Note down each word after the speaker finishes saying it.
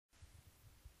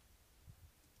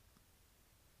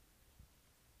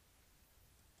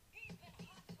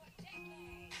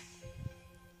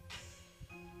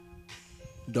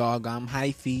Dawg, I'm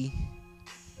Hyphy.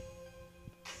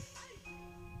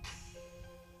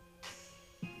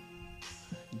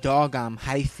 Dawg, I'm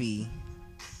Hyphy.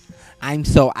 I'm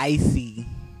so icy.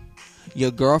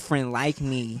 Your girlfriend like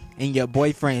me, and your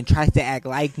boyfriend tries to act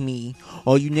like me.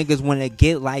 All you niggas wanna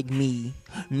get like me.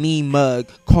 Me mug,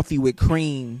 coffee with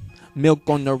cream, milk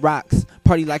on the rocks,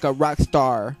 party like a rock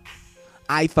star.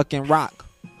 I fucking rock.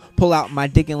 Pull out my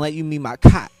dick and let you meet my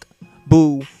cock.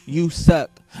 Boo, you suck.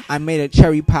 I made a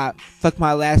cherry pop. Fuck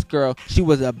my last girl, she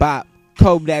was a bop.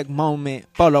 Kodak moment,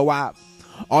 photo op.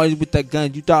 Always with the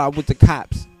gun, you thought I was the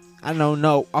cops. I don't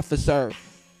know, officer.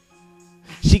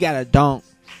 She got a donk.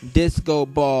 Disco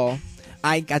ball.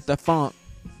 I got the funk.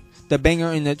 The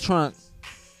banger in the trunk.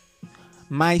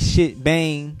 My shit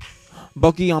bang.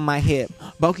 Bulky on my hip.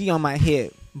 Bulky on my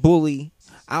hip. Bully.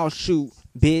 I'll shoot,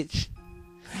 bitch.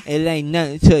 It ain't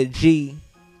nothing to a G.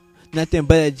 Nothing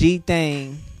but a G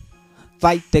thing.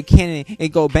 Fight the cannon. It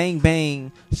go bang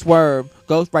bang. Swerve.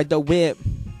 Ghost ride the whip.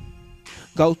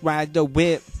 Ghost ride the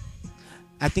whip.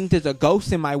 I think there's a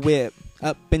ghost in my whip.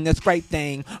 Up in the scrape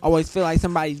thing. Always feel like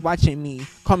somebody's watching me.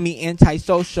 Call me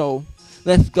antisocial.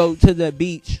 Let's go to the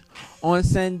beach. On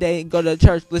Sunday, go to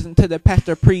church, listen to the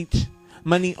pastor preach.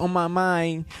 Money on my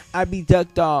mind, I be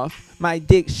ducked off. My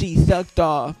dick, she sucked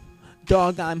off.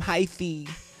 Dawg, I'm Hyphy.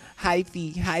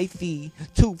 Hyphy, Hyphy.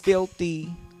 Too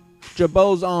filthy.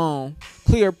 Jabos on.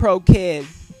 Clear pro kid.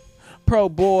 Pro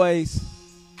boys.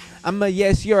 I'm a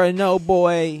yes, you're a no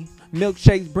boy.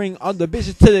 Milkshakes bring all the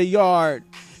bitches to the yard.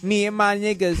 Me and my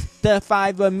niggas, the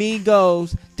 5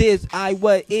 amigos. This I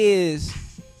what is.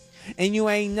 And you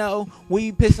ain't know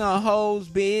we pissing on hoes,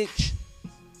 bitch.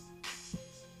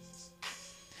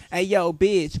 Hey yo,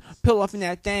 bitch, pull off in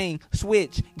that thing.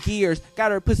 Switch gears,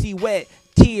 got her pussy wet.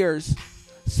 Tears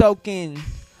soaking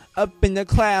up in the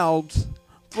clouds.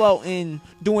 Floating,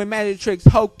 doing magic tricks,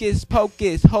 hocus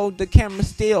pocus. Hold the camera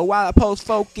still while I post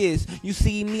focus. You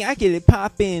see me, I get it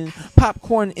poppin'.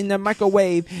 Popcorn in the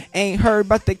microwave. Ain't heard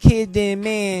about the kid then,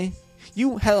 man.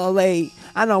 You hella late.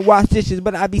 I don't wash dishes,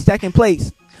 but I be stacking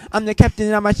plates. I'm the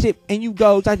captain on my ship, and you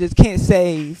goes I just can't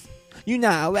save. You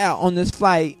not allowed on this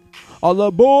flight. All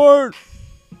aboard!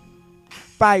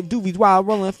 5 doobies while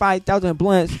rolling 5,000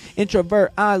 blunts.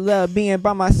 Introvert, I love being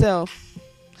by myself.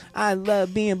 I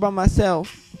love being by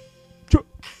myself.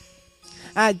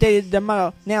 I dated the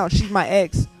model, now she's my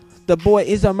ex. The boy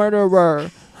is a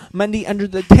murderer. Money under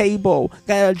the table.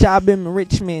 Got a job in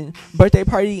Richmond. Birthday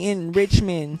party in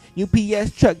Richmond.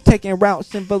 UPS truck taking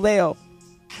routes in Vallejo.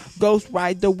 Ghost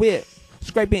ride the whip.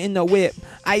 Scraping in the whip.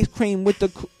 Ice cream with the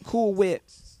cool whip.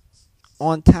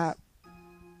 On top.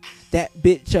 That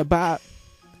bitch a bop.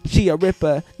 She a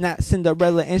ripper, not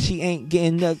Cinderella, and she ain't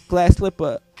getting the glass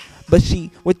slipper. But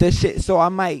she with the shit, so I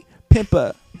might pimp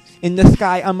her. In the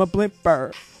sky, I'm a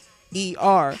blimper.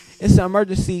 ER, it's an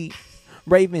emergency.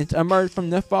 Ravens emerge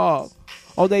from the fog.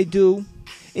 All they do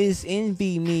is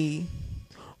envy me.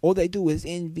 All they do is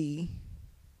envy.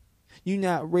 You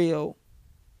not real.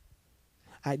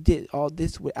 I did all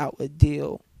this without a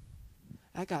deal.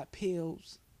 I got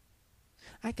pills.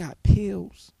 I got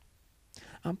pills.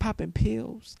 I'm popping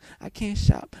pills. I can't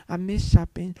shop. I miss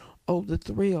shopping. Oh, the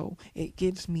thrill it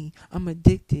gives me. I'm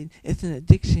addicted. It's an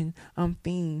addiction. I'm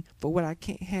fiending for what I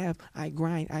can't have. I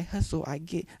grind. I hustle. I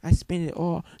get. I spend it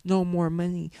all. No more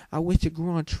money. I wish it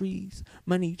grew on trees.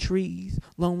 Money trees.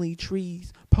 Lonely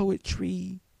trees.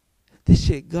 Poetry. This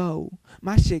shit go.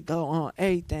 My shit go on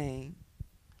everything.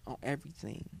 On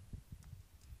everything.